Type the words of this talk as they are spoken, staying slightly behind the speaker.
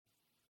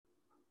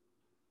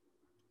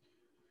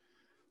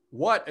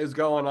What is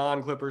going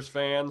on, Clippers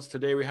fans?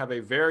 Today we have a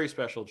very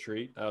special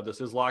treat. This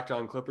is Locked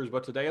On Clippers,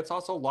 but today it's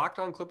also Locked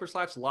On Clippers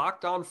 /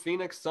 Locked On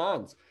Phoenix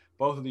Suns.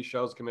 Both of these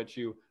shows come at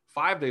you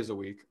 5 days a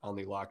week on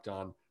the Locked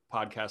On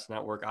Podcast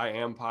Network. I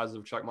am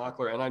Positive Chuck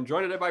Mockler, and I'm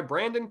joined today by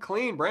Brandon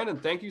Kleen. Brandon,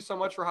 thank you so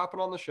much for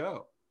hopping on the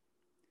show.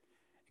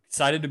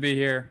 Excited to be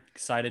here.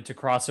 Excited to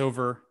cross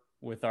over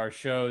with our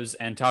shows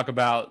and talk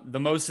about the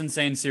most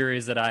insane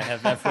series that I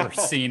have ever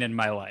seen in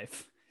my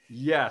life.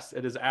 Yes,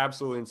 it is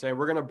absolutely insane.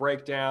 We're going to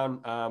break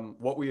down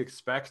what we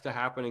expect to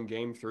happen in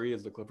Game 3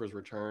 as the Clippers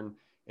return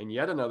in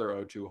yet another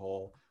 0-2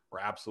 hole. We're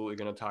absolutely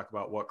going to talk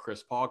about what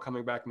Chris Paul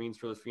coming back means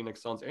for the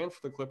Phoenix Suns and for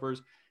the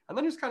Clippers, and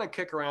then just kind of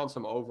kick around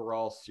some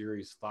overall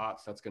series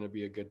thoughts. That's going to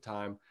be a good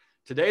time.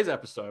 Today's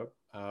episode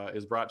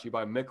is brought to you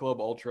by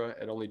Michelob Ultra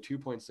at only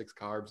 2.6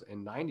 carbs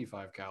and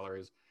 95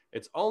 calories.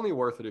 It's only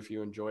worth it if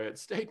you enjoy it.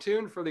 Stay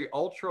tuned for the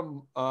Ultra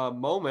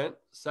Moment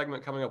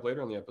segment coming up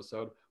later in the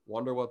episode.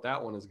 Wonder what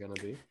that one is going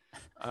to be.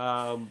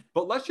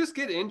 But let's just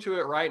get into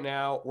it right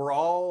now. We're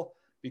all,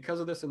 because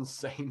of this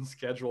insane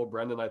schedule,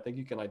 Brendan, I think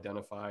you can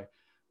identify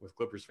with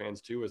Clippers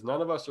fans too, as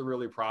none of us are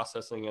really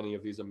processing any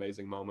of these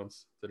amazing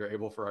moments that are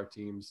able for our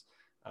teams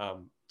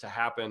to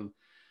happen.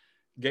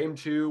 Game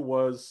 2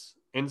 was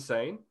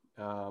insane.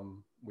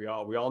 We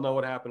all know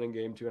what happened in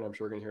Game 2, and I'm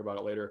sure we're going to hear about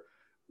it later.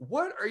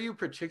 What are you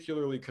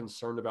particularly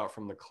concerned about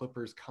from the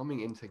Clippers coming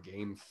into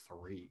Game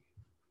 3?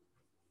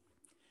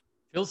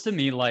 Feels to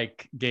me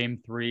like Game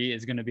 3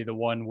 is going to be the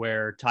one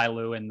where Ty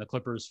Lue and the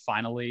Clippers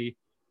finally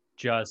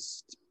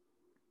just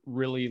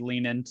really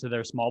lean into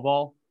their small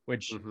ball,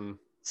 which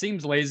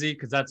seems lazy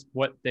because that's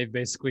what they've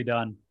basically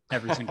done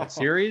every single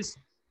series.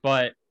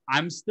 But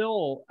I'm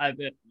still,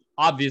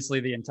 obviously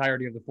the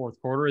entirety of the fourth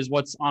quarter is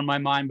what's on my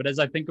mind. But as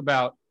I think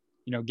about,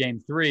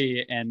 Game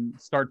 3 and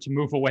start to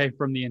move away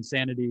from the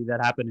insanity that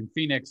happened in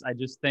Phoenix, I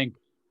just think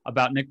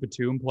about Nick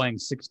Batum playing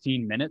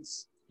 16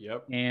 minutes.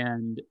 Yep.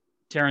 And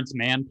Terrence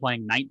Mann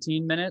playing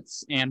 19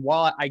 minutes. And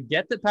while I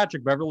get that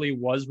Patrick Beverley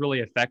was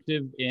really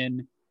effective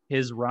in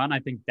his run, I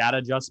think that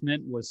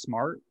adjustment was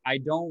smart. I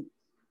don't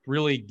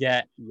really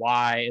get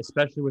why,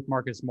 especially with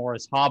Marcus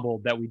Morris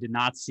hobbled, that we did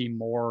not see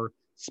more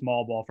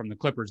small ball from the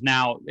Clippers.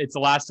 Now, it's the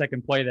last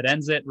second play that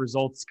ends it.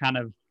 Results kind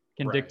of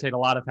can dictate a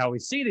lot of how we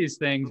see these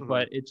things,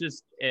 but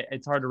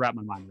it's hard to wrap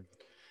my mind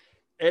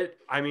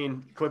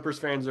around. Clippers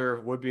fans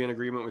would be in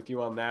agreement with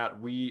you on that.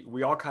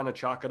 We all kind of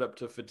chalk it up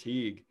to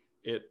fatigue.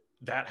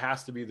 That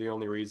has to be the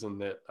only reason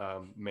that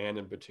Mann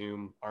and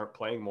Batum aren't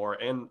playing more.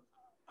 And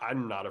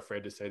I'm not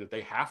afraid to say that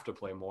they have to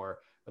play more.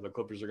 The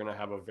Clippers are going to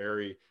have a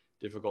very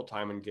difficult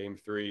time in Game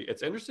 3.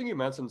 It's interesting you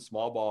mentioned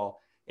small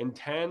ball. In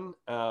 10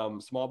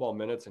 small ball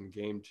minutes in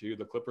Game 2,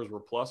 the Clippers were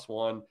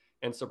 +1.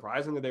 And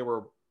surprisingly, they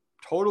were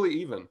totally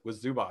even with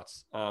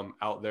Zubats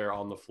out there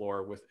on the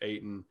floor with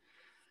Ayton.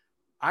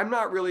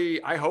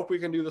 I hope we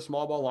can do the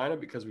small ball lineup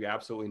because we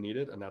absolutely need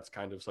it. And that's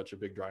kind of such a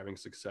big driving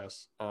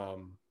success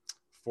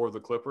for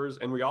the Clippers.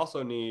 And we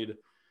also need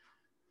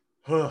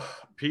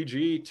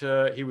PG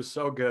he was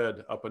so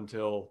good up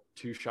until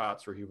 2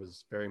 shots where he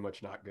was very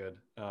much not good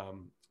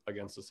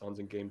against the Suns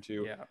in Game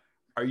 2. Yeah.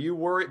 Are you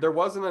worried? There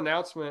was an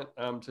announcement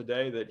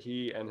today that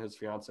he and his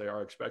fiance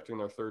are expecting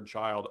their 3rd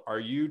child. Are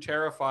you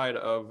terrified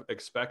of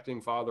expecting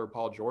father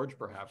Paul George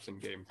perhaps in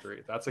Game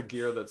 3? That's a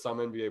gear that some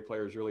NBA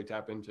players really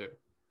tap into.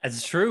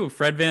 It's true.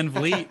 Fred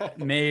VanVleet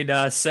made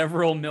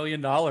several $1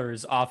 million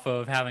off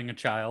of having a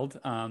child.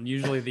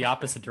 Usually the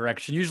opposite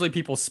direction. Usually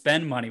people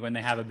spend money when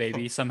they have a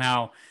baby.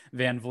 Somehow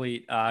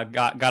VanVleet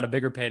got a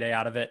bigger payday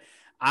out of it.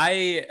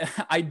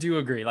 I do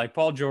agree. Like,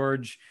 Paul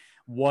George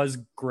was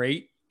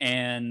great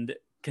and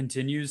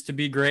continues to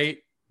be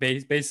great.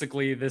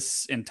 Basically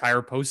this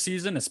entire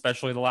postseason,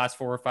 especially the last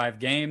 4 or 5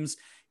 games.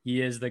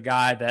 He is the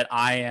guy that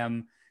I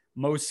am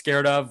most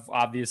scared of.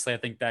 Obviously, I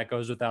think that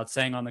goes without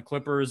saying on the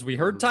Clippers. We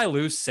heard Ty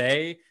Lue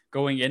say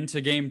going into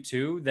Game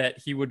 2 that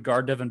he would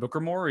guard Devin Booker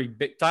more.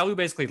 Ty Lue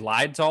basically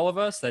lied to all of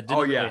us. That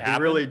didn't really happen.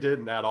 He really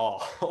didn't at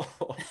all.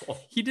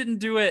 He didn't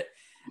do it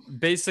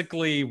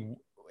basically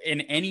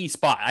in any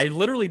spot. I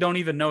literally don't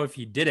even know if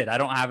he did it. I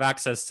don't have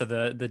access to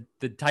the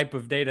type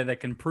of data that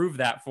can prove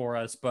that for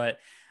us. But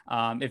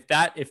if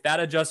that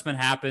adjustment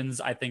happens,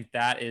 I think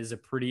that is a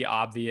pretty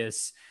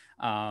obvious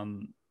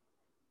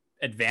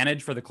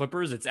advantage for the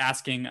Clippers. It's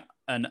asking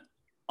not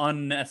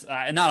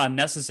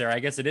unnecessary. I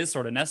guess it is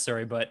sort of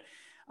necessary, but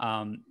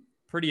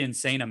pretty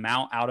insane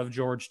amount out of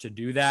George to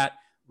do that.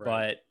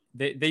 Right.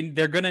 But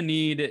they're going to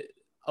need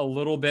a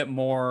little bit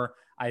more,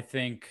 I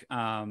think,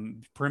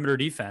 perimeter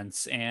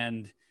defense,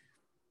 and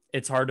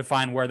it's hard to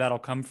find where that'll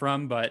come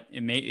from, but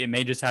it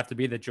may just have to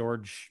be that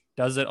George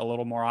does it a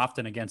little more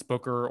often against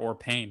Booker or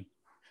Payne.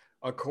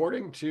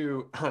 According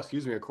to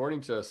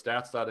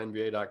stats.nba.com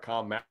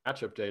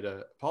matchup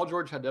data, Paul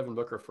George had Devin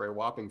Booker for a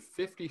whopping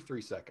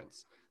 53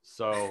 seconds.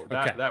 So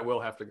that will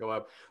have to go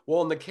up.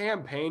 Well, in the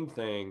campaign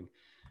thing,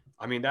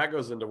 that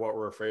goes into what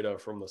we're afraid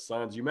of from the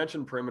Suns. You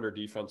mentioned perimeter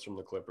defense from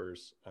the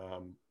Clippers.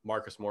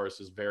 Marcus Morris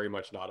is very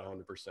much not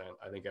 100%.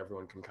 I think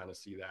everyone can kind of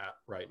see that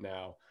right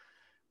now.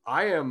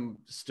 I am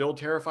still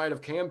terrified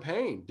of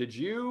campaign. Did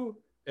you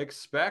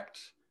expect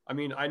I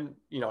mean, I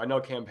know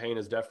Campaign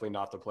is definitely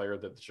not the player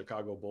that the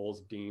Chicago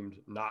Bulls deemed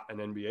not an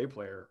NBA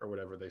player or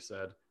whatever they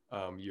said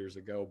years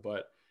ago.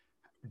 But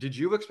did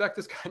you expect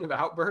this kind of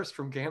outburst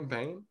from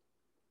Campaign?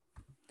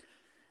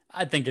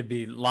 I think it'd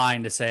be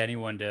lying to say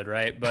anyone did,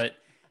 right? But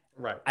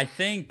Right. I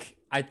think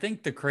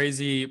the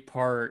crazy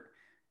part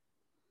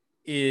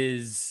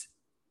is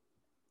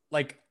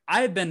like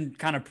I have been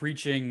kind of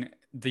preaching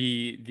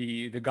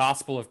the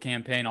gospel of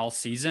Campaign all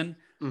season.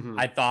 Mm-hmm.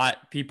 I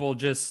thought people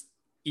just,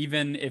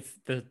 even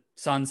if the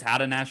Suns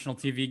had a national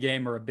TV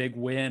game or a big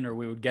win, or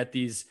we would get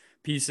these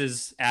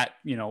pieces at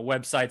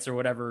websites or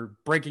whatever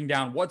breaking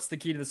down what's the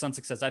key to the Suns'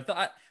 success. I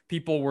thought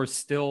people were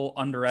still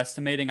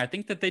underestimating. I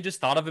think that they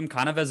just thought of him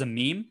kind of as a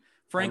meme,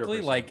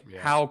 frankly, 100%. like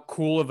Yeah. how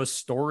cool of a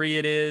story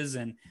it is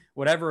and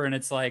whatever. And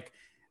it's like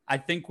I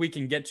think we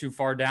can get too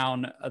far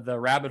down the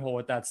rabbit hole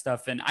with that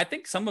stuff. And I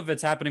think some of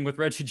it's happening with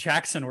Reggie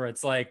Jackson, where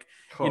it's like,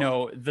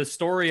 the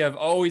story of,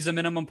 oh, he's a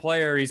minimum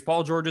player. He's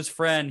Paul George's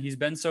friend. He's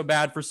been so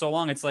bad for so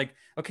long. It's like,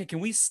 okay, can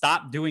we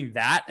stop doing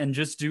that and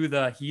just do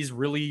he's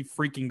really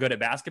freaking good at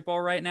basketball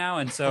right now?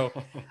 And so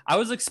I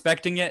was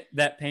expecting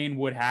that Payne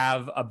would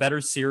have a better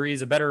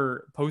series, a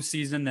better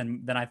postseason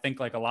than I think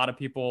like a lot of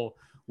people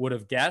would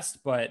have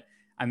guessed. But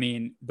I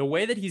mean, the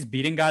way that he's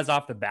beating guys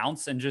off the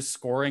bounce and just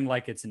scoring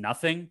like it's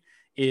nothing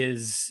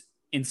is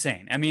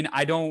insane. I mean,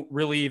 I don't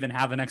really even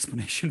have an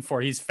explanation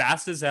for it. He's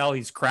fast as hell.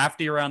 He's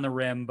crafty around the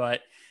rim,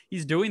 but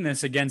he's doing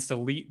this against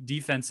elite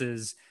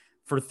defenses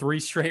for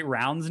 3 straight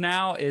rounds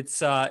now. It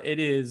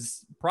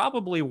is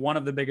probably one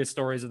of the biggest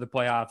stories of the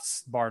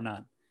playoffs, bar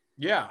none.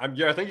 Yeah,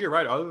 I think you're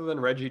right. Other than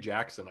Reggie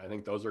Jackson, I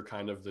think those are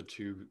kind of the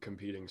two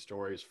competing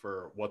stories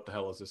for what the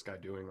hell is this guy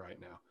doing right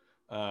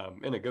now,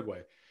 in a good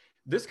way.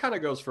 This kind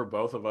of goes for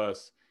both of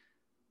us.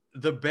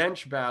 The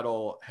bench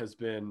battle has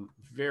been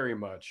very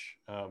much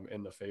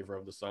in the favor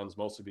of the Suns,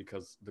 mostly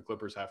because the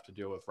Clippers have to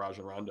deal with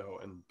Rajon Rondo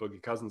and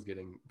Boogie Cousins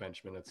getting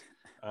bench minutes.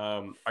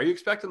 Are you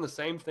expecting the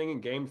same thing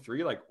in Game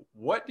 3? Like,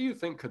 what do you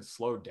think could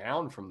slow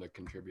down from the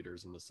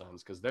contributors in the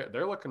Suns? Because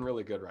they're looking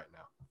really good right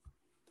now.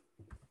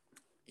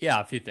 Yeah,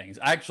 a few things.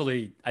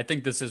 Actually, I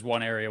think this is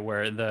one area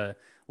where the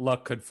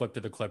luck could flip to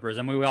the Clippers.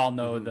 I mean, we all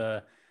know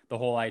the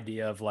whole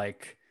idea of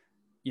like,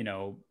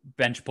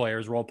 bench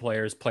players, role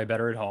players play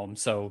better at home.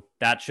 So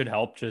that should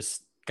help,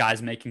 just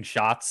guys making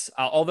shots.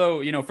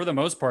 Although, for the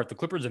most part, the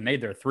Clippers have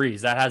made their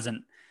threes. That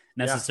hasn't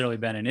necessarily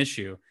been an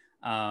issue.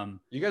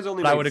 You guys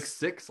only made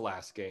 6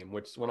 last game,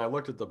 which when I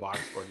looked at the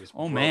box score just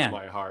broke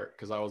my heart,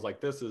 because I was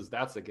like,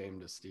 that's a game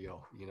to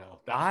steal.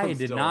 I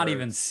did not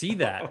even see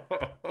that.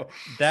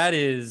 That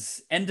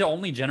is, and to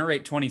only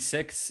generate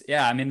 26.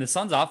 Yeah, I mean the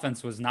Suns'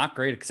 offense was not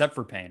great except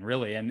for Payne,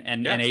 really,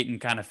 and Ayton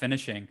kind of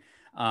finishing.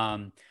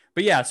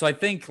 But yeah, so I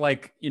think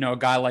like, a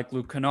guy like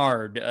Luke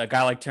Kennard, a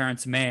guy like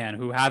Terrence Mann,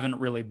 who haven't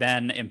really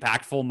been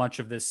impactful much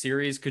of this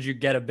series, could you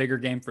get a bigger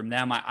game from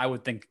them? I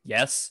would think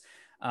yes.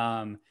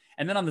 And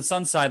then on the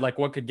Suns side, like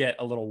what could get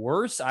a little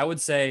worse? I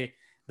would say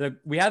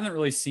we haven't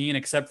really seen,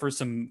 except for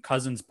some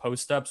Cousins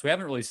post-ups, we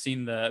haven't really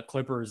seen the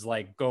Clippers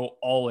like go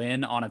all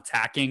in on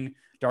attacking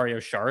Dario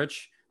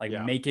Saric, like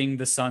making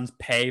the Suns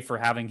pay for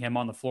having him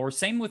on the floor.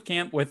 Same with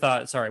with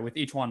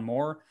Ejuan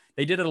Moore.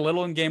 They did it a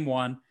little in Game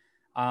 1.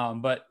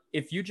 But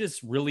if you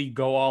just really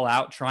go all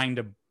out trying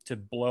to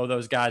blow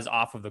those guys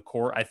off of the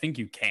court, I think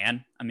you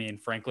can. I mean,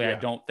 frankly, I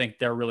don't think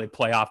they're really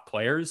playoff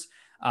players.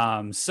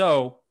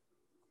 So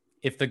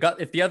if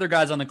the other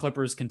guys on the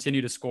Clippers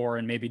continue to score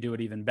and maybe do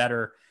it even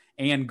better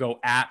and go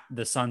at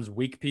the Suns'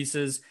 weak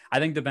pieces, I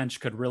think the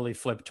bench could really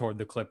flip toward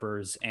the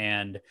Clippers,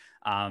 and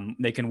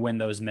they can win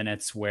those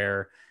minutes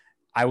where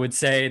I would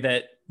say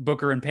that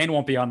Booker and Payne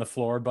won't be on the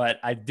floor, but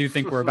I do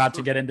think we're about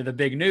to get into the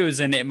big news,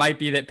 and it might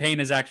be that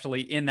Payne is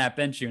actually in that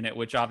bench unit,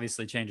 which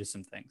obviously changes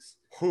some things.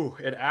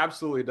 It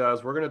absolutely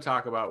does. We're going to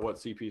talk about what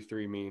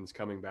CP3 means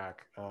coming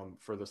back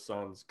for the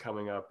Suns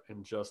coming up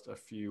in just a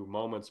few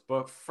moments.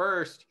 But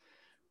first,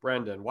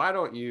 Brendan, why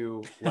don't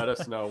you let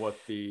us know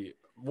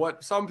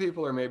what some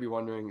people are maybe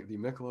wondering the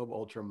Michelob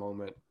Ultra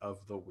moment of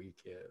the week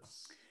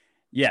is?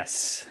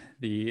 Yes,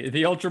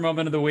 the Ultra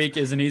moment of the week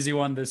is an easy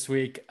one this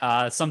week.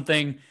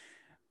 Something,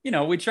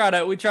 we try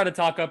to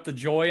talk up the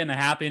joy and the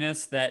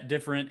happiness that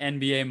different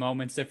NBA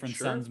moments, different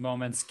Suns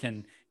moments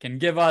can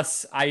give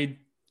us. I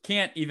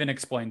can't even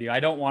explain to you.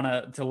 I don't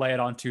want to lay it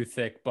on too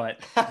thick, but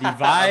the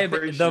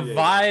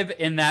vibe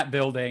in that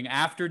building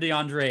after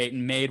DeAndre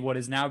Ayton made what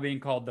is now being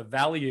called the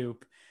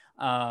Valley-oop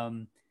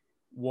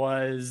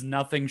was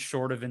nothing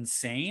short of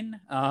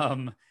insane.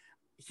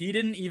 He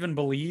didn't even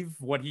believe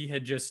what he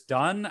had just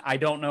done. I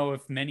don't know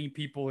if many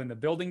people in the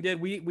building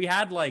did. We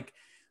had like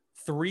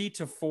 3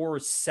 to 4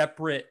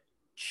 separate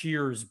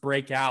cheers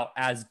break out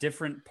as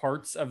different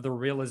parts of the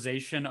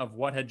realization of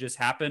what had just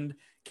happened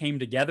came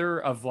together,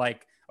 of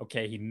like,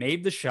 okay, he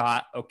made the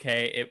shot.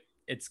 Okay,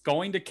 it's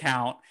going to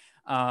count.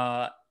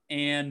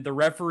 And the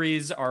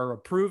referees are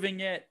approving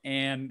it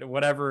and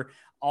whatever.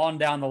 On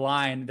down the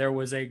line, there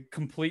was a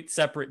complete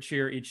separate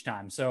cheer each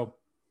time. So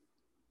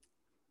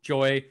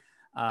joy,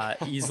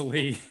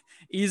 easily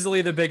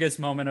the biggest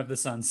moment of the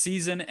Suns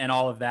season and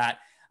all of that.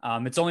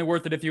 It's only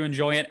worth it if you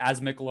enjoy it,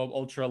 as Michelob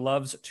Ultra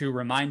loves to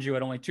remind you.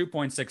 At only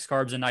 2.6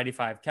 carbs and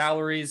 95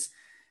 calories,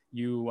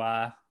 you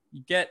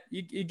get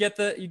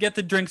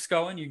the drinks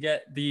going, you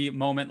get the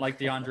moment like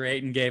DeAndre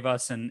Ayton gave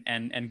us,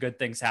 and good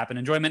things happen.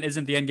 Enjoyment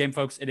isn't the end game,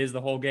 folks. It is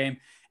the whole game,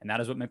 and that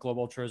is what Michelob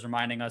Ultra is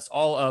reminding us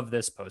all of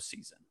this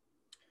postseason.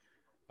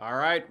 All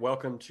right,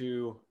 welcome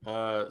to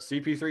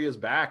CP3 is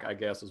back, I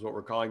guess is what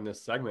we're calling this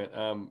segment.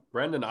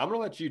 Brendan, I'm gonna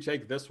let you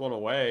take this one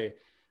away.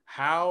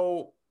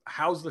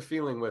 How's the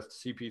feeling with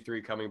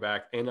CP3 coming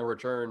back in a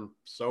return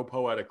so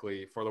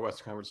poetically for the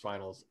Western Conference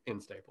Finals in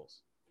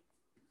Staples?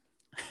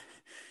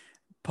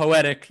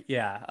 Poetic,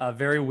 yeah.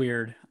 Very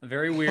weird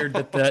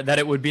that that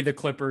it would be the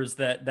Clippers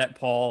that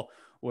Paul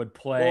would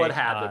play. Well, it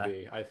had to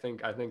be. I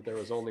think there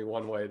was only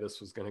one way this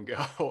was going to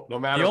go, no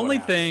matter.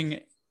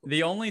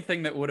 The only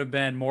thing that would have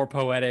been more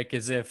poetic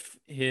is if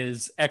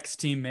his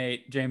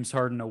ex-teammate James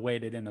Harden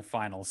awaited in the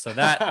finals. So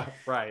that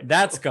right,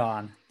 that's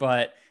gone.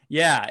 But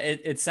yeah,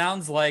 it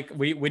sounds like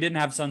we didn't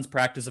have Suns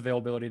practice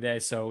availability today,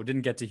 so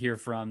didn't get to hear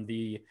from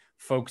the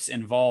folks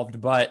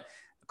involved. But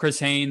Chris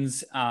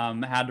Haynes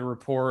had to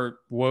report,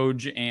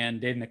 Woj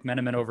and Dave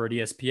McMenamin over at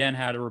ESPN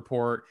had to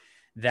report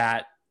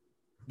that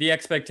the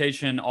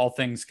expectation, all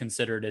things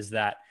considered, is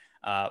that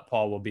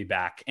Paul will be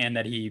back, and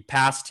that he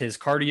passed his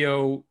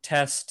cardio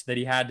test that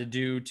he had to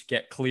do to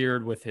get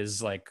cleared with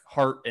his like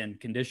heart and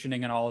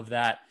conditioning and all of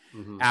that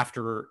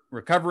after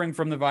recovering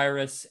from the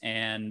virus.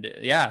 And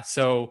yeah,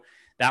 so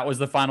that was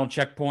the final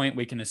checkpoint.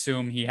 We can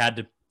assume he had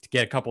to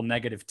get a couple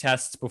negative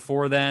tests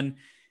before then.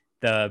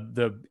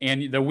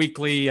 The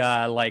weekly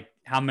like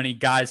how many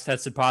guys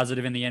tested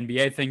positive in the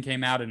NBA thing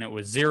came out, and it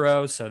was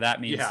 0. So that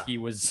means he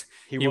was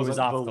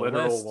off the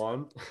literal list.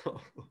 One.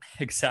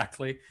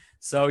 Exactly.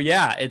 So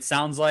yeah, it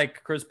sounds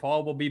like Chris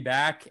Paul will be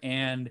back,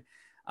 and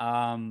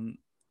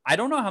I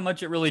don't know how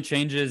much it really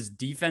changes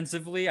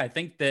defensively. I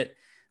think that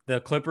the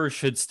Clippers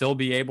should still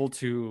be able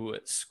to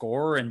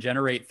score and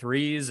generate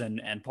threes,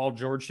 and Paul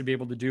George should be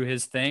able to do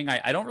his thing.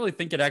 I don't really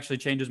think it actually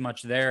changes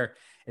much there.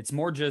 It's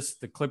more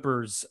just the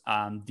Clippers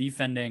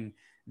defending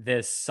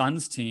this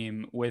Suns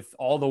team with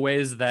all the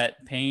ways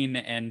that Payne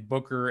and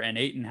Booker and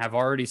Ayton have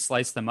already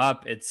sliced them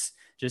up. It's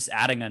just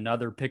adding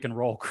another pick and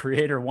roll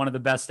creator, one of the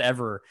best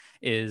ever,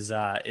 is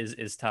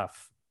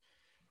tough.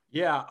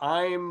 Yeah,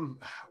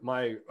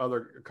 my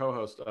other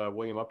co-host,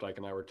 William Updike,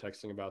 and I were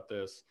texting about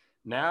this.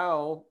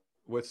 Now,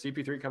 with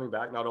CP3 coming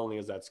back, not only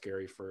is that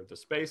scary for the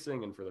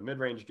spacing and for the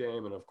mid-range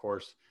game, and of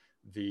course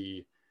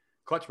the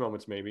clutch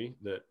moments maybe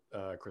that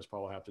Chris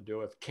Paul will have to deal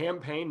with, Cam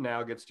Payne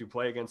now gets to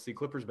play against the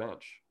Clippers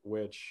bench,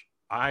 which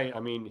I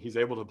mean, he's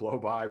able to blow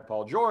by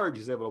Paul George.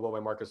 He's able to blow by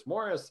Marcus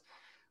Morris.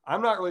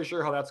 I'm not really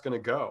sure how that's going to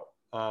go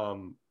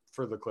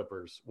for the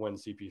Clippers when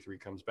CP3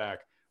 comes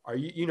back. Are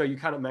you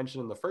kind of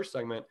mentioned in the first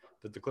segment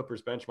that the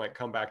Clippers bench might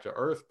come back to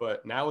earth,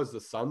 but now is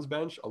the Suns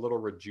bench a little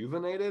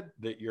rejuvenated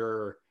that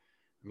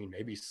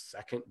maybe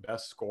second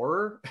best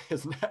scorer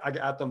is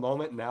at the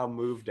moment now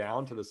moved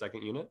down to the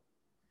second unit?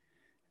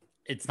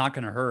 It's not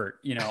going to hurt,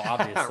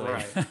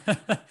 obviously.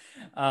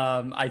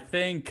 I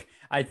think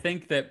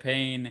that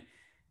Payne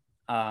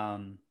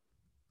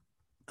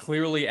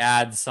clearly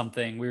adds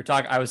something.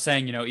 I was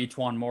saying,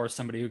 E'Twaun Moore is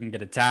somebody who can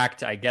get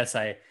attacked. I guess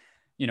I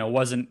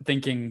wasn't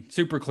thinking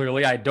super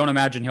clearly. I don't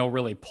imagine he'll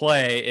really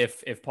play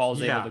if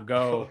Paul's able to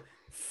go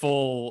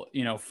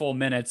full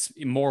minutes.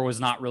 Moore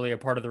was not really a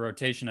part of the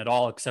rotation at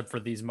all, except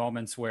for these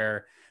moments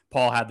where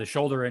Paul had the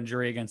shoulder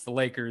injury against the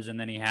Lakers, and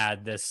then he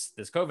had this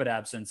COVID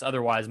absence.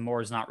 Otherwise, Moore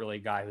is not really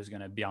a guy who's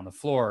going to be on the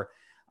floor.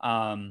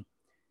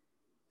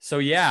 So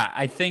yeah,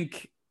 I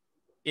think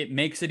it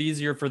makes it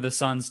easier for the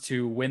Suns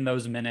to win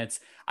those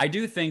minutes. I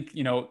do think,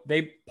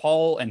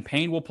 Paul and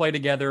Payne will play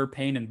together.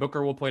 Payne and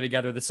Booker will play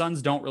together. The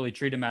Suns don't really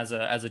treat him as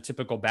a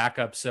typical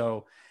backup.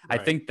 So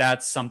right. I think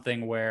that's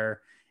something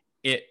where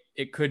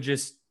it could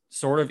just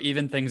sort of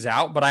even things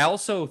out. But I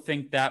also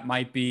think that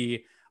might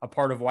be a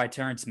part of why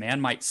Terrence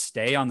Mann might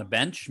stay on the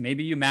bench.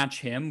 Maybe you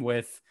match him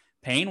with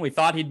Payne. We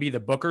thought he'd be the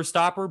Booker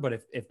stopper,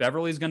 but if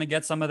Beverly's going to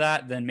get some of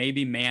that, then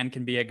maybe Mann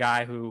can be a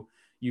guy who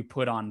you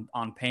put on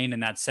Payne in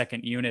that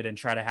second unit and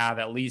try to have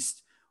at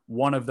least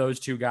one of those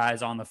two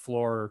guys on the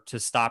floor to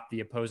stop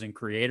the opposing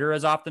creator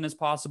as often as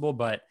possible.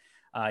 But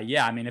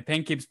if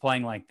Payne keeps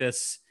playing like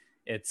this,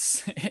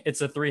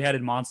 it's a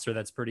three-headed monster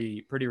that's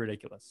pretty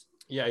ridiculous.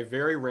 Yeah, a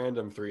very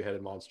random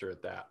three-headed monster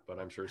at that, but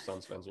I'm sure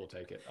Suns fans will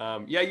take it.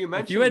 You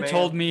mentioned if you had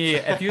told me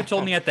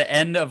at the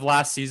end of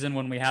last season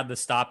when we had the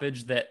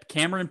stoppage that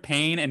Cameron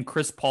Payne and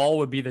Chris Paul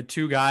would be the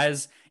two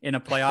guys in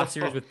a playoff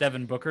series with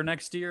Devin Booker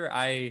next year,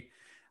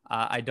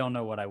 I don't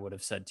know what I would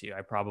have said to you.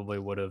 I probably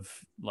would have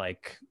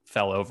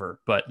fell over,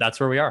 but that's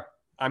where we are.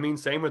 I mean,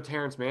 same with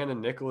Terrence Mann and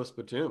Nicholas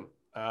Batum.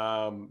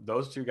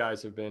 Those two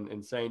guys have been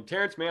insane.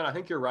 Terrence Mann, I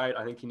think you're right.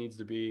 I think he needs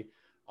to be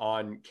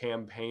on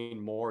Cam Payne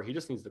more. He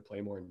just needs to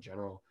play more in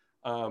general.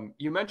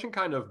 You mentioned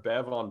kind of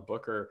Bev on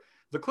Booker.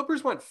 The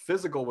Clippers went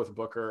physical with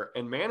Booker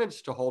and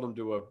managed to hold him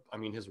to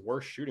his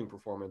worst shooting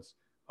performance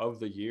of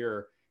the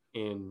year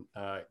in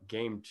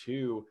game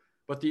 2.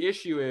 But the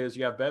issue is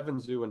you have Bevan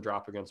Zoo and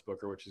drop against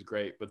Booker, which is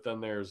great. But then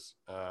there's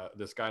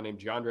this guy named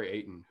DeAndre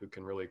Ayton who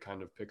can really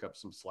kind of pick up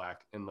some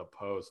slack in the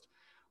post.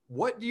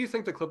 What do you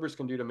think the Clippers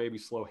can do to maybe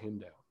slow him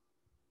down?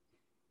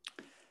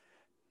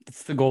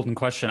 It's the golden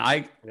question.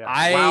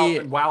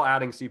 While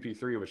adding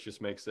CP3, which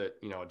just makes it,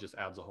 it just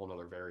adds a whole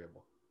nother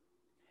variable.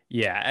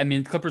 Yeah, I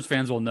mean, Clippers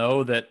fans will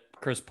know that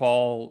Chris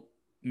Paul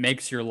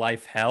makes your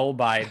life hell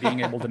by being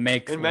able to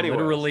make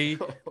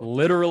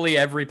literally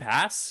every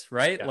pass,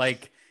 right? Yes.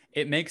 Like,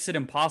 it makes it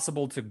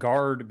impossible to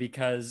guard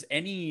because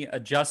any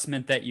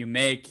adjustment that you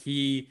make,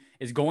 he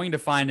is going to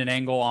find an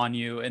angle on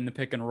you in the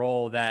pick and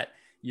roll that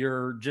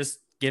you're just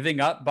giving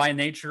up by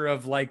nature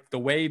of like the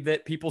way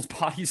that people's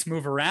bodies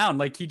move around.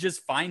 Like, he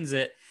just finds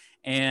it,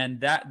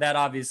 and that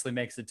obviously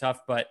makes it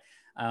tough. But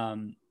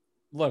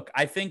look,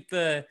 I think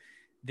the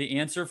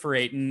answer for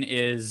Ayton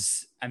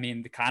is, I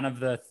mean, kind of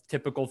the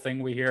typical thing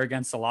we hear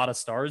against a lot of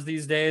stars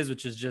these days,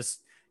 which is just,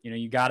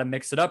 you got to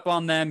mix it up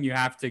on them. You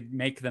have to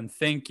make them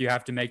think. You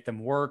have to make them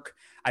work.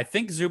 I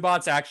think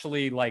Zubac's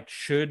actually like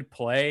should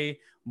play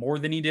more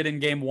than he did in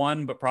game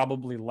 1, but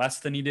probably less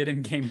than he did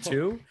in game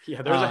 2.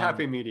 Yeah, there's a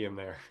happy medium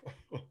there.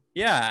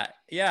 Yeah.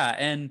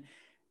 And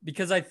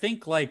because I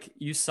think like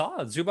you saw,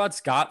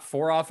 Zubac's got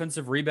 4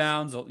 offensive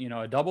rebounds,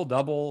 a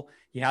double-double.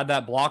 He had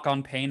that block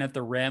on Payne at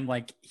the rim.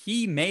 Like,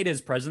 he made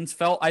his presence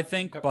felt, I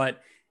think,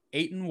 but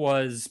Ayton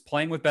was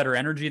playing with better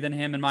energy than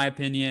him, in my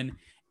opinion.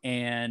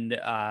 And,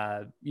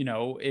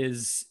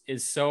 has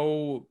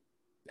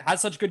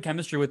such good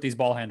chemistry with these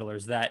ball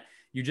handlers that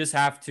you just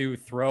have to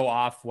throw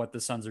off what the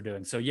Suns are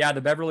doing. So yeah,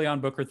 the Beverly on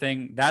Booker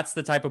thing, that's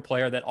the type of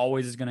player that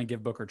always is going to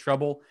give Booker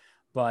trouble.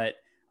 But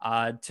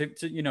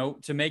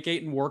to make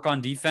Ayton work on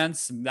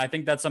defense, I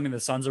think that's something the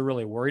Suns are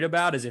really worried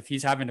about, is if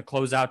he's having to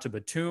close out to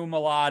Batum a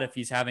lot, if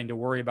he's having to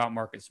worry about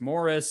Marcus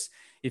Morris,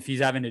 if he's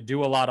having to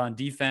do a lot on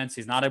defense,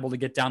 he's not able to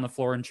get down the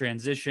floor in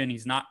transition,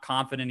 he's not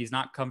confident, he's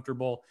not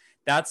comfortable.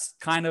 That's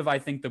kind of, I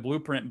think, the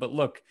blueprint. But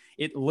look,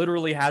 it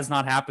literally has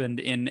not happened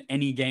in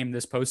any game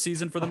this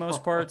postseason for the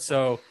most part.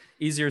 So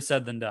easier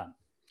said than done.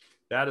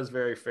 That is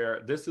very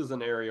fair. This is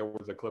an area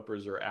where the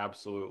Clippers are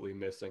absolutely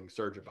missing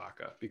Serge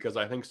Ibaka, because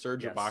I think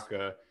Serge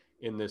Ibaka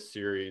in this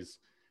series,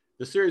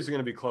 the series is going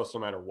to be close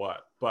no matter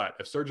what. But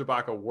if Serge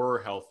Ibaka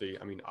were healthy,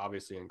 I mean,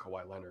 obviously in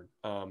Kawhi Leonard,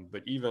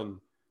 but even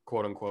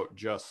quote unquote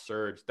just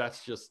Serge,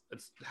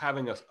 it's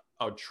having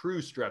a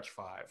true stretch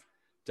 5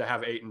 to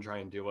have Ayton try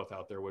and deal with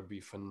out there would be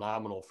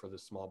phenomenal for the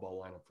small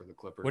ball lineup for the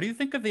Clippers. What do you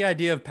think of the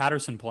idea of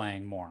Patterson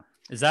playing more?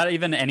 Is that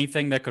even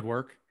anything that could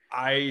work?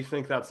 I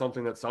think that's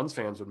something that Suns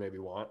fans would maybe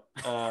want.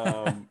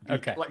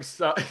 Okay. But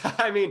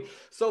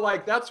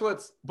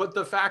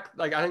the fact,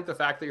 like, I think the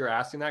fact that you're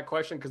asking that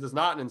question, because it's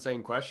not an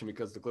insane question,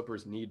 because the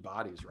Clippers need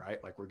bodies, right?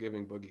 Like, we're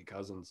giving Boogie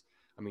Cousins,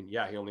 I mean,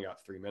 yeah, he only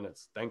got 3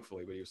 minutes,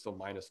 thankfully, but he was still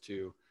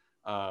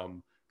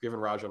 -2. Giving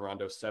Rajon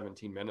Rondo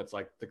 17 minutes,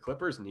 like, the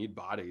Clippers need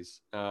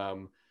bodies.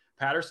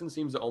 Patterson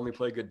seems to only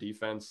play good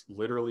defense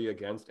literally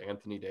against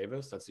Anthony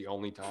Davis. That's the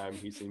only time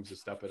he seems to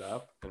step it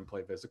up and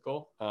play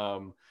physical.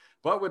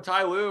 But with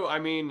Ty Lue, I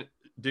mean,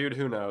 dude,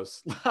 who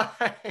knows?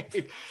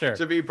 Sure.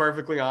 To be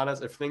perfectly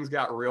honest, if things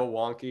got real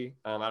wonky,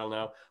 I don't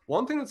know.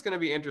 One thing that's going to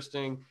be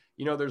interesting,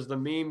 there's the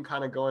meme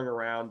kind of going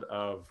around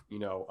of,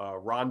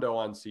 Rondo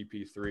on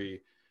CP3.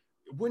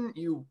 Wouldn't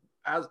you,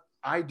 as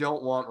I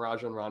don't want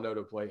Rajon Rondo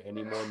to play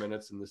any more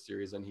minutes in this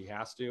series than he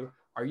has to.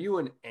 Are you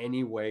in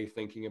any way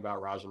thinking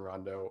about Rajon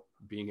Rondo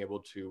being able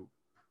to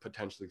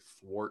potentially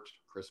thwart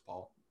Chris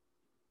Paul?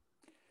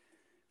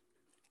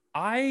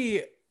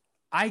 I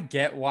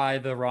get why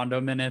the Rondo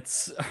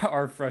minutes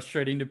are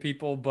frustrating to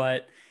people,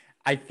 but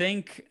I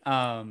think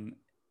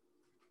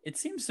it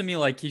seems to me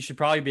like he should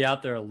probably be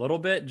out there a little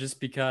bit, just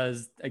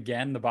because,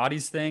 again, the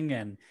bodies thing,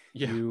 and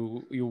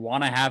you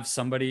want to have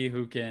somebody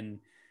who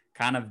can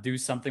kind of do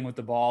something with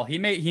the ball.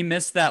 He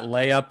missed that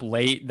layup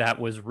late that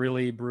was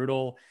really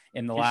brutal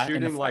in the last. He's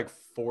shooting like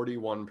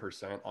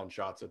 41% on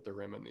shots at the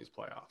rim in these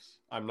playoffs.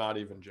 I'm not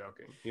even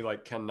joking. He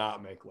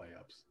cannot make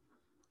layups.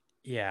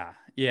 Yeah,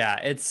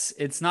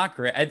 it's not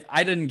great.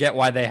 I didn't get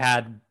why they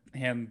had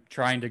him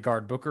trying to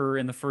guard Booker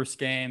in the first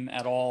game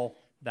at all.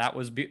 That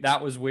was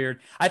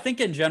weird. I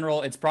think in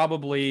general, it's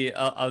probably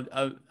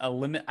a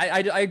limit.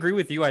 I agree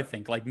with you. I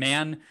think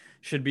Man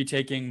should be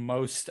taking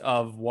most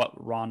of what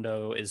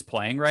Rondo is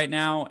playing right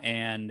now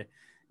and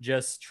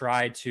just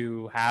try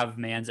to have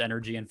Man's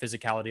energy and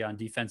physicality on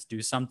defense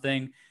do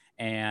something.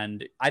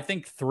 And I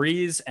think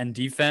threes and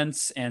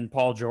defense and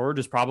Paul George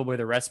is probably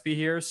the recipe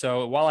here.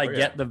 So while I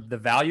get the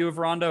value of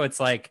Rondo, it's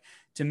like,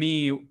 to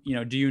me,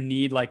 do you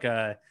need like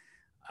a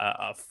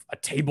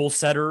table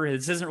setter?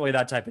 This isn't really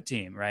that type of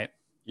team, right?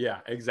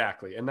 Yeah,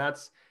 exactly. And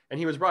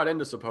he was brought in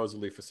to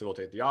supposedly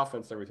facilitate the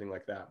offense and everything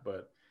like that.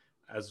 But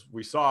as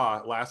we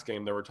saw last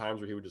game, there were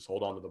times where he would just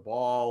hold on to the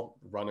ball,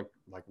 run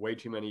way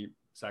too many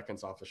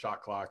seconds off the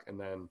shot clock, and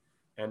then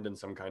end in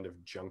some kind of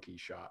junky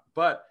shot.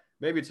 But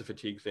maybe it's a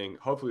fatigue thing.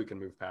 Hopefully we can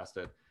move past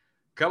it.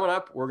 Coming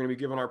up, we're going to be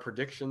giving our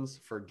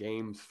predictions for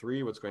Game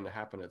 3, what's going to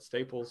happen at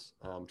Staples,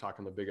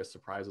 talking the biggest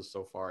surprises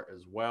so far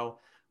as well.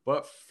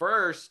 But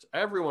first,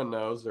 everyone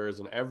knows there is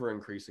an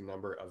ever-increasing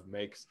number of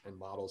makes and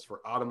models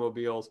for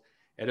automobiles.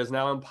 It is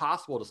now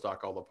impossible to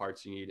stock all the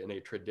parts you need in a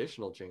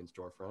traditional chain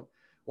storefront.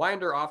 Why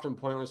endure often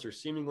pointless or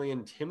seemingly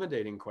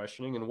intimidating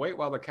questioning and wait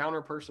while the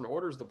counter person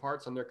orders the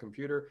parts on their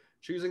computer,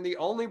 choosing the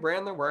only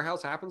brand the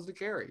warehouse happens to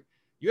carry?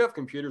 You have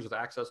computers with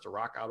access to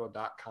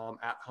rockauto.com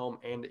at home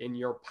and in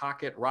your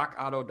pocket.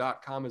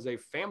 Rockauto.com is a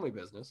family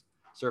business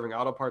serving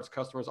auto parts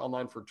customers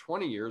online for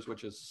 20 years,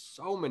 which is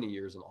so many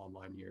years in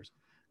online years.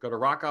 Go to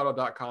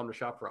rockauto.com to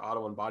shop for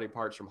auto and body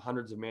parts from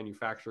hundreds of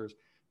manufacturers.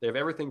 They have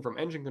everything from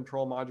engine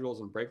control modules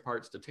and brake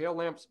parts to tail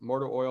lamps,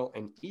 motor oil,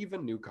 and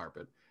even new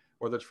carpet.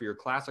 Whether it's for your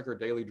classic or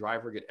daily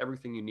driver, get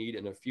everything you need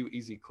in a few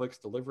easy clicks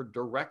delivered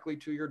directly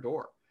to your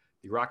door.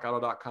 The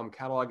rockauto.com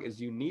catalog is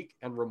unique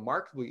and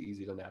remarkably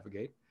easy to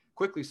navigate.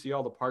 Quickly see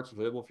all the parts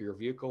available for your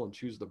vehicle and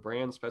choose the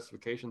brand,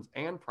 specifications,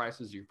 and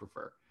prices you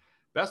prefer.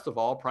 Best of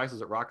all,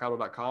 prices at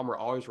rockauto.com are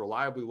always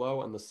reliably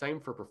low and the same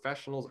for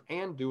professionals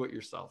and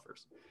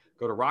do-it-yourselfers.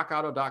 Go to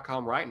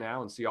rockauto.com right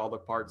now and see all the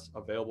parts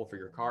available for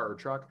your car or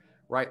truck.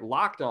 Write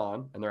Locked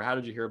On in their How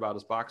Did You Hear About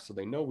Us box so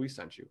they know we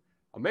sent you.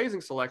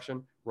 Amazing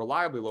selection,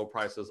 reliably low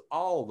prices,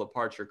 all the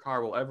parts your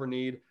car will ever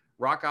need.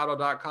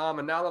 rockauto.com.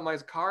 And now that my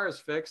car is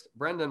fixed,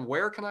 Brendan,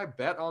 where can I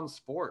bet on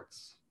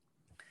sports?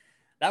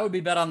 That would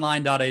be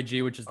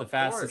betonline.ag, which is the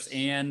fastest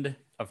and,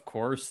 of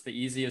course, the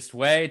easiest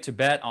way to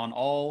bet on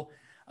all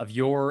of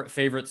your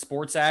favorite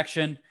sports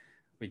action.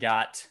 We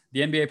got the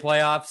NBA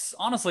playoffs,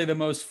 honestly, the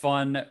most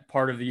fun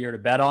part of the year to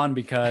bet on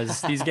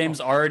because these games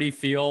already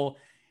feel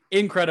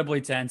incredibly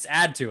tense.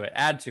 Add to it.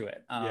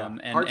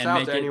 Hearts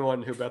out to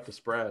anyone who bet the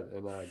spread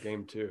in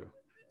game 2.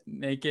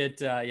 Make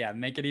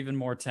it even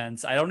more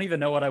tense. I don't even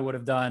know what I would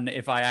have done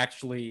if I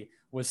actually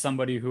was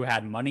somebody who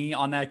had money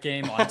on that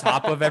game on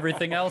top of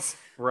everything else.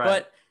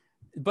 Right.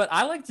 But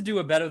I like to do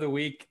a bet of the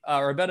week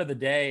or a bet of the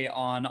day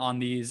on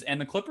these.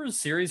 And the Clippers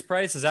series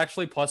price is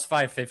actually plus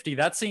 550.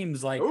 That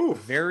seems like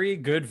very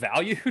good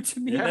value to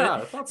me.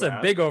 Yeah, that's a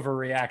big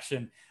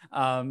overreaction.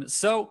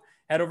 So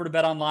head over to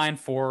Bet Online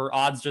for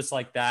odds just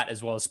like that,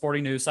 as well as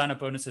sporting news, sign-up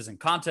bonuses, and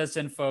contest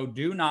info.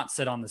 Do not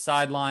sit on the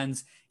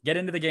sidelines. Get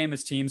into the game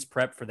as teams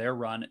prep for their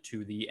run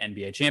to the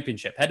NBA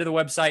championship. Head to the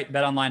website,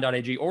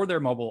 betonline.ag, or their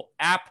mobile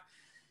app.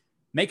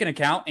 Make an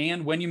account,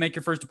 and when you make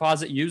your first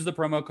deposit, use the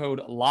promo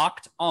code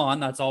Locked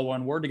On. That's all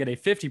one word to get a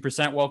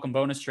 50% welcome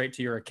bonus straight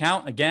to your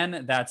account.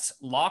 Again, that's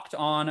Locked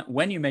On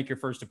when you make your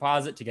first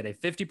deposit to get a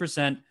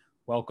 50%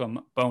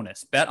 welcome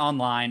bonus. Bet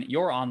Online,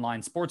 your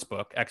online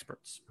sportsbook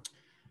experts.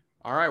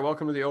 All right,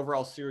 welcome to the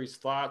overall series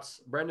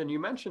thoughts. Brendan, you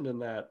mentioned in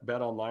that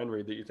Bet Online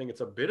read that you think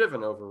it's a bit of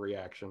an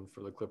overreaction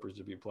for the Clippers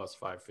to be plus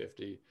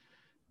 550.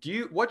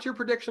 What's your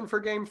prediction for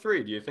game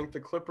 3? Do you think the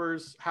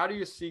Clippers, how do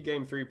you see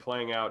game 3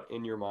 playing out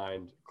in your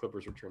mind,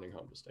 Clippers returning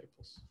home to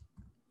Staples?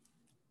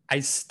 I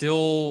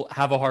still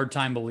have a hard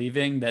time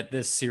believing that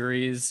this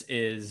series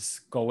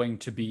is going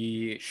to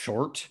be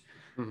short.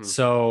 Mm-hmm.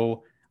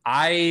 So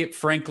I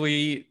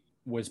frankly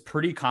was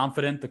pretty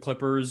confident the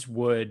Clippers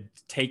would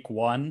take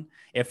one,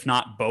 if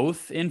not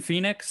both, in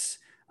Phoenix.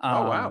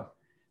 Wow.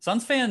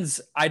 Suns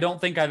fans, I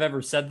don't think I've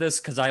ever said this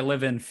because I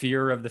live in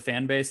fear of the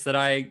fan base that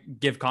I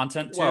give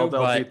content to. Well,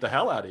 they'll beat the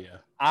hell out of you.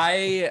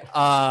 I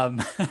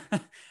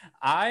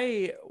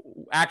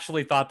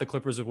actually thought the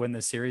Clippers would win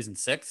this series in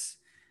 6.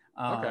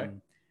 Okay.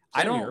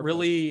 I don't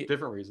really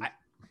different reasons.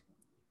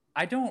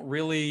 I didn't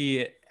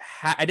really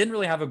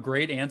have a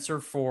great answer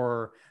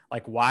for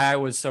like why I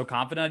was so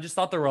confident. I just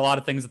thought there were a lot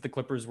of things that the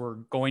Clippers were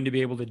going to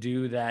be able to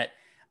do that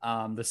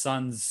the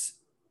Suns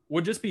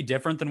would just be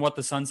different than what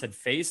the Suns had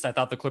faced. I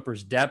thought the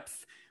Clippers'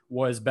 depth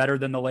was better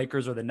than the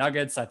Lakers or the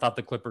Nuggets. I thought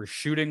the Clippers'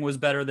 shooting was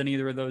better than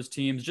either of those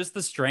teams. Just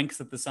the strengths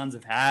that the Suns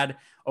have had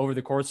over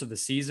the course of the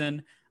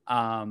season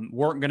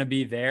weren't going to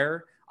be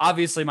there.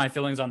 Obviously, my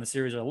feelings on the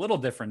series are a little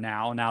different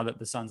now that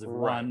the Suns have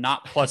won.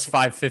 Not plus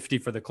 550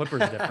 for the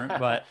Clippers different,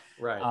 but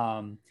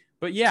right.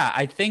 But yeah,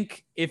 I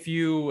think if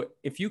you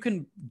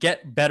can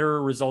get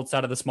better results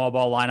out of the small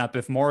ball lineup,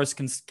 if Morris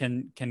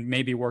can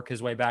maybe work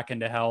his way back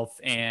into health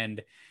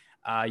and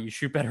you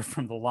shoot better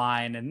from the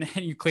line and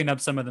you clean up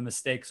some of the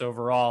mistakes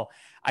overall.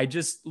 We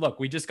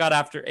just got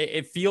after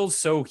it feels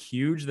so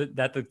huge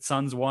that the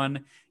Suns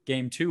won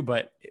game 2,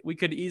 but we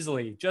could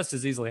just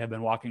as easily have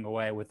been walking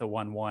away with a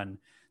 1-1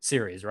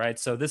 series, right?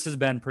 So this has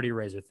been pretty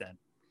razor thin.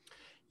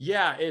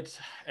 Yeah, it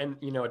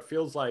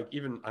feels like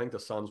even I think the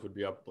Suns would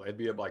be up, it'd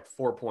be up like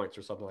 4 points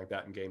or something like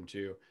that in game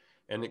 2.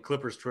 And the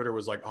Clippers Twitter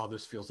was like, oh,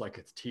 this feels like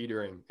it's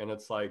teetering. And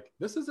it's like,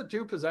 this is a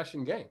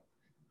 2-possession game.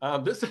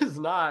 This is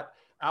not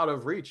out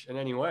of reach in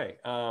any way.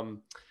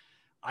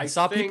 I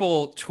saw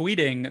people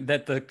tweeting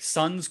that the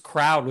Suns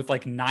crowd with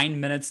like 9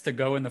 minutes to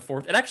go in the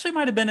 4th. It actually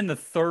might've been in the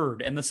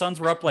 3rd and the Suns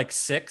were up like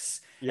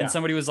 6. Yeah. And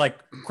somebody was like,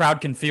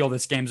 crowd can feel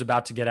this game's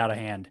about to get out of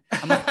hand.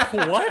 I'm like,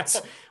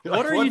 what?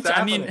 What are you?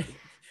 I mean,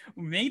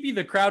 maybe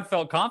the crowd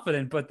felt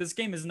confident, but this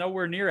game is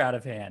nowhere near out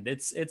of hand.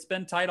 It's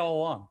been tight all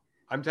along.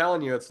 I'm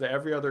telling you, it's the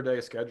every other day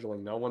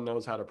scheduling. No one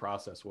knows how to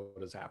process what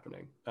is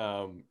happening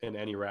in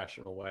any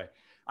rational way.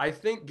 I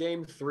think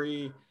game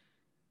 3,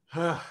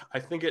 I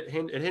think it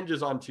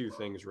hinges on two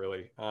things,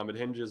 really. It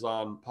hinges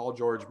on Paul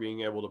George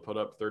being able to put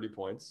up 30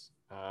 points.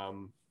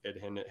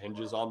 It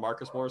hinges on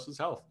Marcus Morris's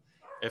health.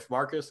 If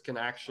Marcus can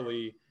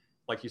actually,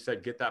 like you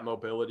said, get that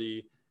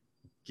mobility,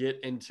 get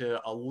into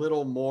a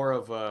little more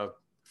of a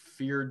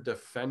feared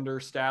defender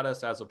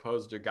status as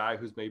opposed to a guy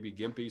who's maybe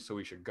gimpy, so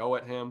we should go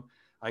at him.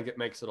 I think it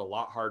makes it a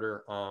lot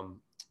harder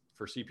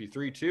for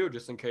CP3 too,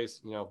 just in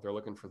case, they're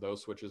looking for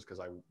those switches, because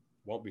I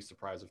won't be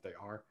surprised if they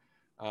are.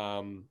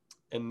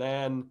 And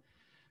then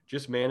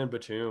just Man and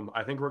Batum.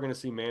 I think we're going to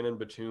see Man and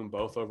Batum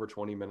both over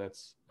 20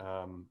 minutes.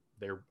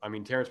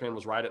 Terrence Mann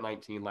was right at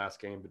 19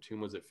 last game.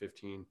 Batum was at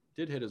 15.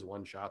 Did hit his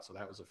one shot, so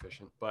that was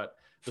efficient. But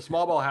the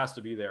small ball has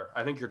to be there.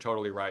 I think you're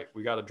totally right.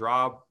 We got to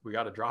draw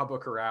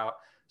Booker out.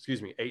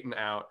 Ayton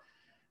out.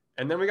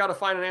 And then we got to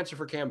find an answer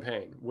for Cam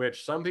Payne,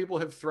 which some people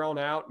have thrown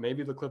out.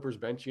 Maybe the Clippers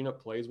bench unit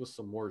plays with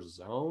some more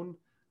zone.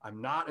 I'm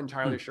not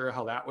entirely sure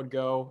how that would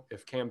go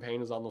if Cam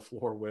Payne is on the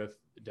floor with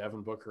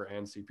Devin Booker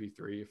and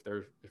CP3.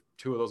 If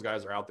two of those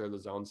guys are out there, the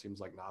zone seems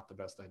like not the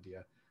best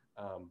idea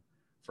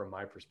from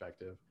my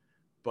perspective.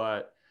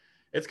 But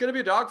it's going to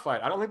be a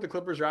dogfight. I don't think the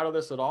Clippers are out of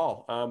this at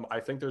all. I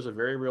think there's a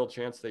very real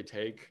chance they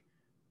take,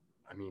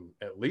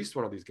 at least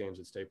one of these games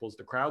at Staples.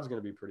 The crowd's going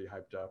to be pretty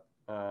hyped up.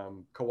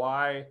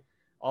 Kawhi,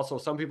 also,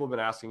 some people have been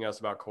asking us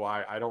about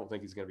Kawhi. I don't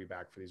think he's going to be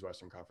back for these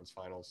Western Conference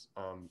Finals.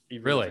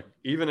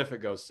 Even if it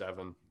goes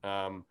 7.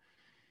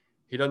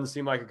 He doesn't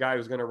seem like a guy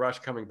who's going to rush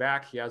coming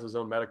back. He has his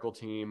own medical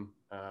team.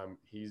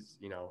 He's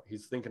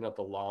thinking of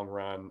the long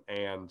run,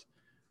 and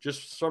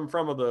just from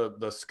the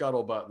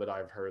scuttlebutt that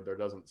I've heard, there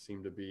doesn't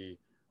seem to be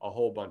a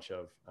whole bunch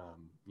of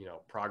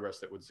progress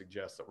that would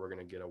suggest that we're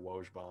going to get a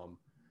Woj bomb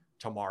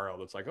tomorrow.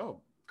 That's like,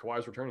 oh,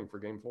 Kawhi's returning for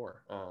Game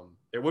 4.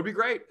 It would be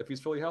great if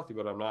he's fully healthy,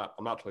 but I'm not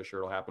totally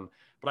sure it'll happen.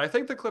 But I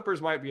think the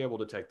Clippers might be able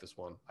to take this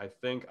one. I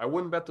think I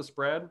wouldn't bet the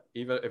spread,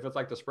 even if it's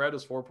like the spread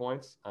is 4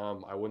 points.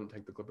 I wouldn't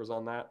take the Clippers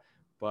on that,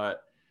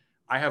 but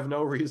I have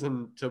no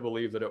reason to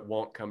believe that it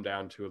won't come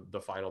down to the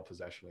final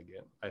possession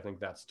again. I think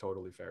that's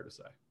totally fair to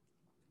say.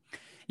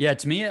 Yeah,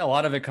 to me, a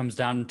lot of it comes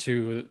down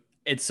to,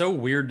 it's so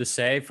weird to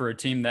say for a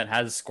team that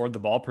has scored the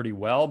ball pretty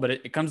well, but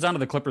it comes down to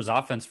the Clippers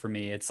offense for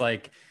me. It's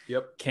like,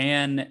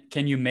 can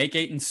you make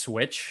Ayton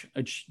switch?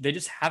 Which they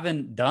just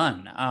haven't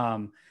done.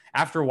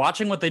 After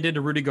watching what they did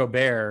to Rudy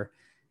Gobert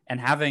and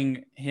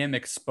having him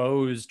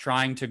exposed,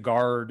 trying to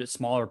guard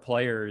smaller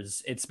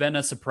players, it's been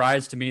a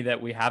surprise to me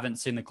that we haven't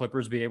seen the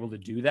Clippers be able to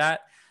do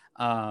that.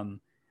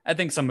 I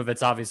think some of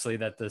it's obviously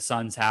that the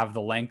Suns have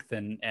the length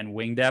and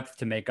wing depth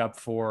to make up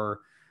for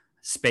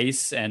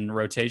space and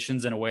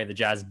rotations in a way the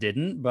Jazz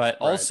didn't, but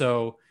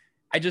also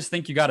I just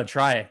think you got to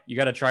try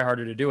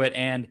harder to do it.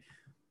 And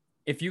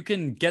if you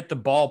can get the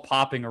ball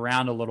popping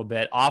around a little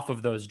bit off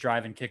of those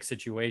drive and kick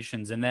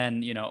situations, and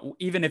then,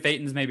 even if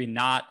Ayton's maybe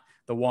not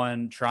the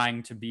one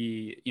trying to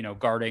be,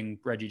 guarding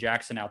Reggie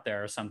Jackson out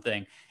there or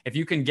something, if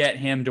you can get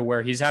him to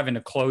where he's having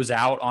to close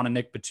out on a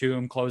Nick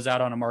Batum, close out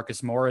on a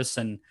Marcus Morris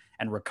and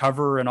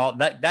recover and all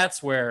that,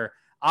 that's where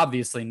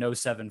obviously no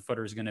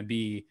 7-footer is going to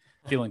be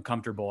feeling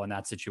comfortable in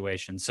that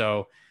situation.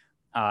 So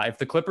if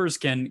the Clippers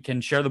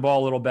can share the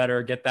ball a little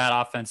better, get that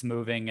offense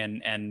moving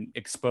and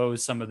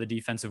expose some of the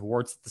defensive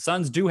warts that the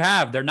Suns do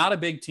have, they're not a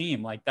big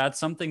team. Like, that's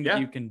something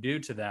that you can do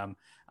to them.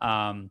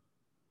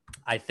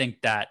 I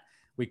think that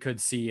we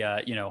could see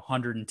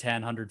 110,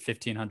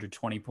 115,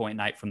 120 point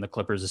night from the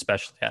Clippers,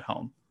 especially at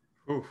home.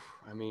 Oof,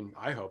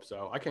 I hope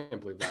so. I can't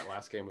believe that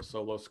last game was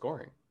so low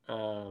scoring.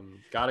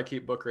 Got to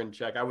keep Booker in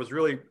check. I was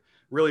really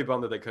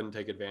bummed that they couldn't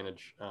take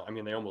advantage.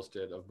 They almost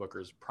did, of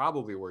Booker's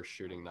probably worst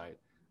shooting night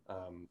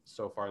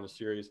so far in the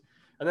series.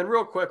 And then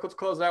real quick, let's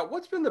close out.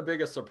 What's been the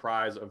biggest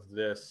surprise of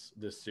this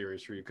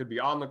series for you? Could be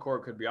on the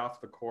court, could be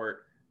off the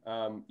court.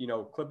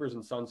 Clippers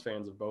and Suns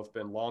fans have both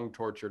been long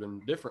tortured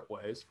in different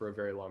ways for a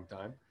very long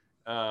time.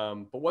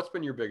 But what's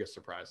been your biggest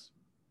surprise?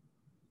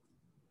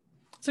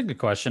 That's a good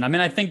question.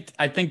 I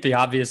think the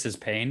obvious is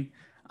Payne.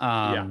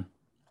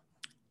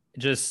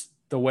 Just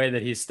the way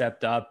that he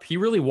stepped up. He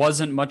really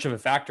wasn't much of a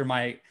factor.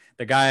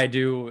 The guy I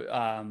do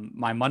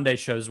my Monday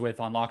shows with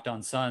on Locked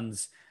On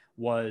Suns,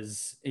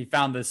 he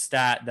found this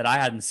stat that I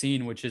hadn't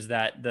seen, which is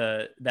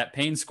that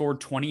Payne scored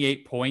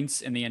 28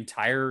 points in the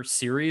entire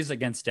series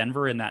against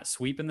Denver in that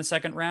sweep in the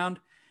second round.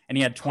 And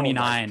he had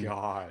 29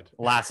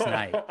 last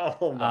night.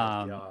 Oh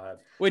my God.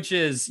 Which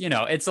is,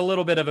 it's a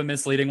little bit of a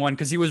misleading one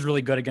because he was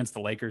really good against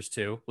the Lakers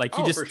too. Like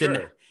he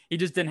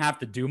just didn't have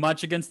to do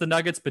much against the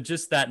Nuggets, but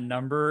just that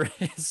number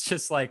is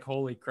just like,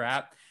 holy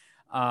crap.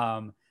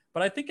 But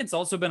I think it's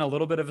also been a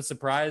little bit of a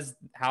surprise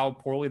how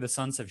poorly the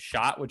Suns have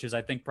shot, which is,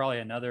 I think, probably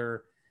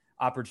another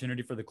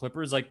opportunity for the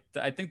Clippers. Like,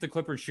 I think the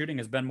Clippers shooting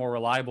has been more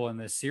reliable in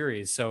this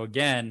series. So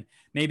again,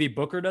 maybe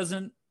Booker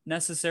doesn't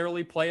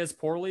necessarily play as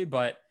poorly,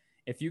 but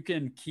if you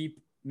can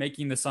keep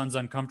making the Suns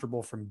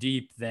uncomfortable from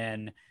deep,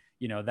 then,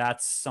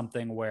 that's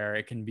something where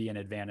it can be an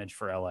advantage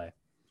for LA.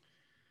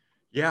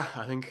 Yeah,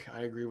 I think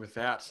I agree with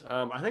that.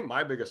 I think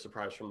my biggest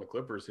surprise from the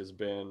Clippers has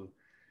been,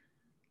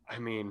 I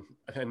mean,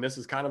 and this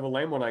is kind of a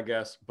lame one, I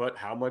guess, but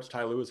how much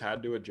Ty Lue has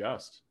had to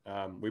adjust.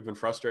 We've been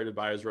frustrated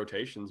by his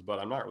rotations, but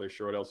I'm not really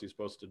sure what else he's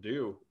supposed to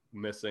do,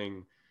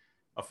 missing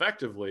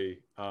effectively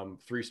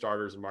 3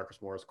 starters in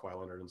Marcus Morris, Kawhi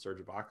Leonard, and Serge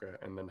Ibaka,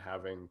 and then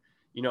having,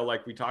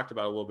 like we talked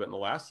about a little bit in the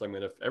last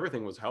segment, if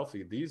everything was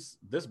healthy,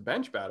 this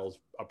bench battle is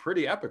a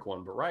pretty epic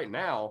one. But right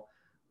now,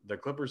 the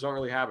Clippers don't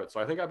really have it. So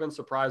I think I've been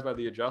surprised by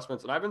the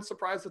adjustments, and I've been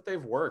surprised that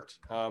they've worked.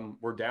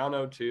 We're down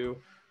 0-2.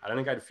 I don't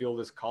think I'd feel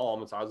this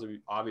calm. It's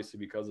obviously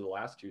because of the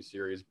last 2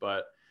 series,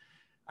 but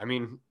I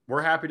mean,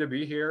 we're happy to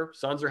be here.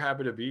 Suns are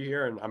happy to be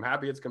here, and I'm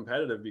happy it's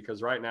competitive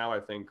because right now I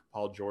think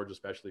Paul George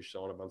especially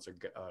showing a bunch of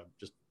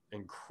just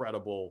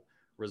incredible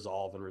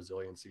resolve and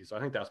resiliency. So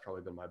I think that's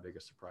probably been my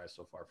biggest surprise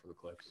so far for the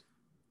Clips.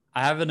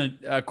 I have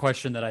a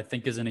question that I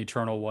think is an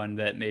eternal one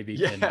that maybe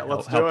can help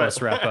us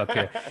us wrap up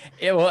here.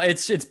 Well,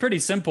 it's pretty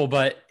simple,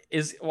 but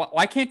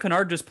why can't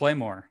Kennard just play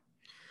more?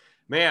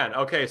 Man,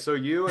 okay, so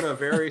you and a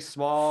very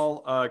small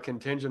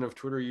contingent of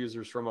Twitter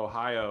users from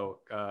Ohio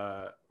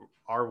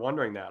are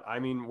wondering that. I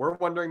mean, we're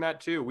wondering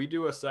that too. We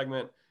do a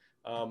segment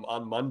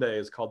on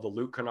Mondays called the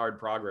Luke Kennard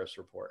Progress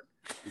Report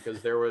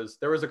because there was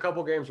a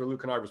couple games where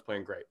Luke Kennard was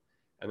playing great,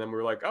 and then we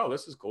were like, oh,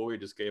 this is cool. We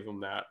just gave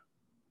him that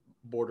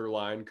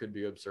borderline could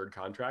be absurd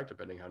contract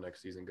depending how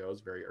next season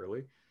goes very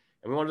early,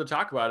 and we wanted to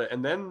talk about it.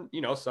 And then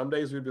some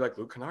days we'd be like,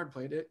 Luke Kennard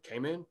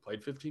came in,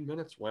 played 15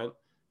 minutes, went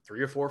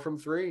 3 or 4 from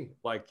 3.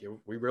 Like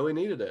we really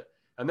needed it.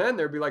 And then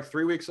there'd be like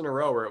 3 weeks in a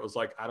row where it was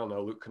like, I don't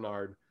know, Luke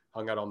Kennard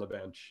hung out on the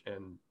bench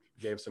and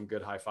gave some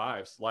good high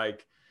fives.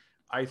 Like,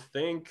 I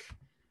think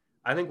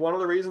one of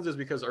the reasons is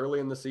because early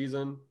in the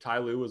season, Ty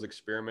Lue was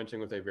experimenting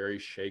with a very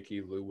shaky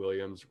Lou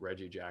Williams,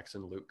 Reggie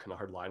Jackson, Luke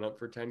Kennard lineup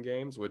for 10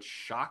 games, which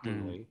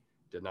shockingly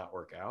did not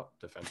work out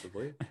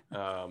defensively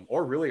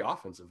or really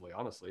offensively,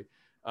 honestly.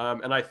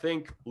 And I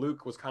think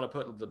Luke was kind of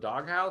put in the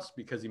doghouse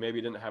because he maybe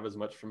didn't have as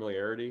much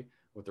familiarity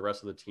with the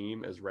rest of the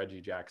team as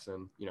Reggie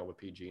Jackson, with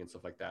PG and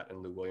stuff like that,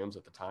 and Lou Williams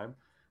at the time.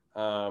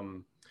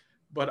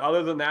 But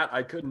other than that,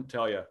 I couldn't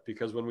tell you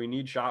because when we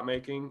need shot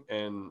making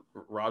and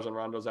Rajon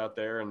Rondo's out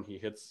there and he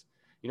hits,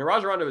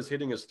 Rajon Rondo is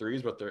hitting his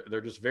threes, but they're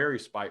just very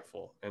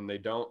spiteful and they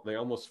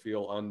almost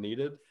feel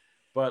unneeded.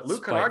 But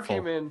Luke Kennard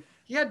came in,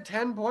 he had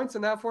 10 points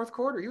in that fourth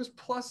quarter. He was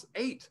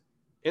 +8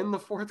 in the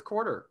fourth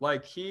quarter.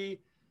 Like he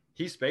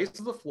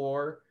spaces the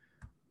floor.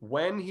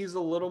 When he's a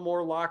little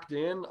more locked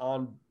in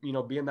on,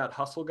 being that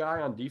hustle guy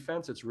on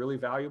defense, it's really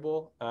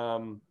valuable.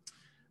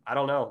 I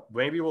don't know.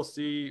 Maybe we'll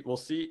see.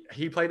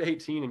 He played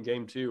 18 in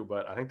game 2,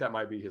 but I think that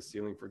might be his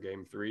ceiling for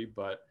game 3.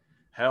 But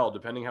hell,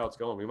 depending how it's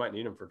going, we might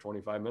need him for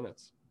 25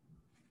 minutes.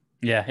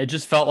 Yeah, it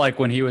just felt like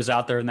when he was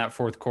out there in that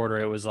fourth quarter,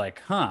 it was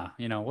like, what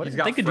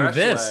they could do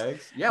this.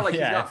 Legs. Yeah, he's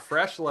got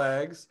fresh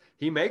legs.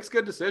 He makes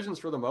good decisions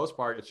for the most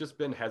part. It's just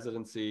been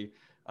hesitancy.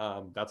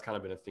 That's kind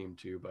of been a theme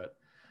too, but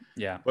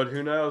yeah. But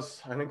who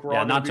knows? I think we're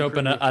all not to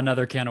open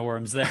another can of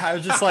worms there. I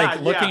was just like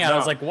looking at it, I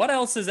was like, what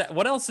else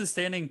is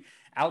standing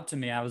out to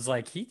me? I was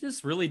like, he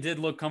just really did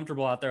look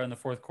comfortable out there in the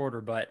fourth quarter,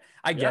 but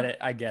I get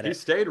it. He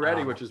stayed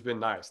ready, which has been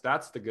nice.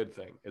 That's the good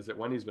thing, is that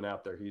when he's been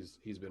out there,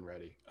 he's been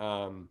ready.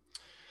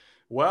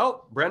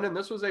 Well, Brendan,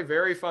 this was a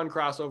very fun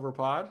crossover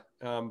pod.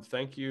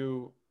 Thank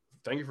you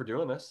for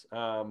doing this.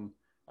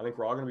 I think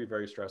we're all going to be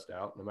very stressed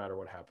out no matter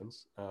what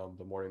happens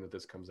the morning that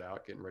this comes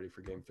out, getting ready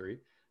for game 3.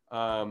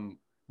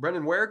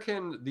 Brendan, where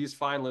can these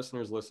fine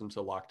listeners listen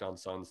to Locked On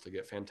Suns to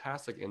get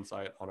fantastic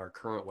insight on our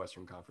current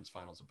Western Conference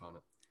Finals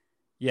opponent?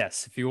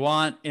 Yes, if you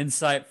want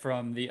insight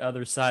from the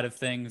other side of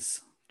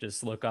things,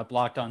 just look up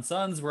Locked On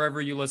Suns wherever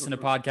you listen to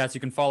podcasts.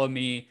 You can follow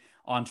me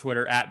on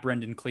Twitter at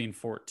Brandon Kleen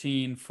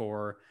 14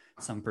 for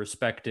some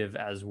perspective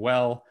as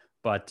well.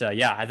 But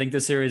I think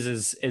this series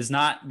is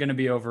not going to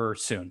be over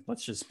soon.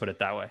 Let's just put it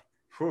that way.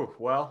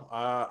 Well,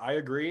 I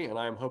agree, and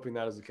I'm hoping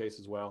that is the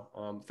case as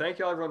well. Thank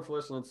you all, everyone, for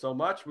listening so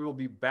much. We will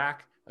be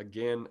back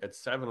again at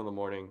 7 in the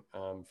morning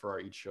for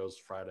our Each Show's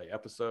Friday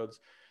episodes.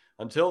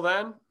 Until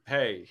then,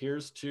 hey,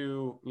 here's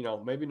to,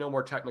 maybe no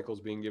more technicals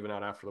being given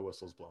out after the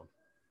whistle's blown.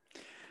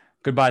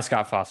 Goodbye,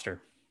 Scott Foster.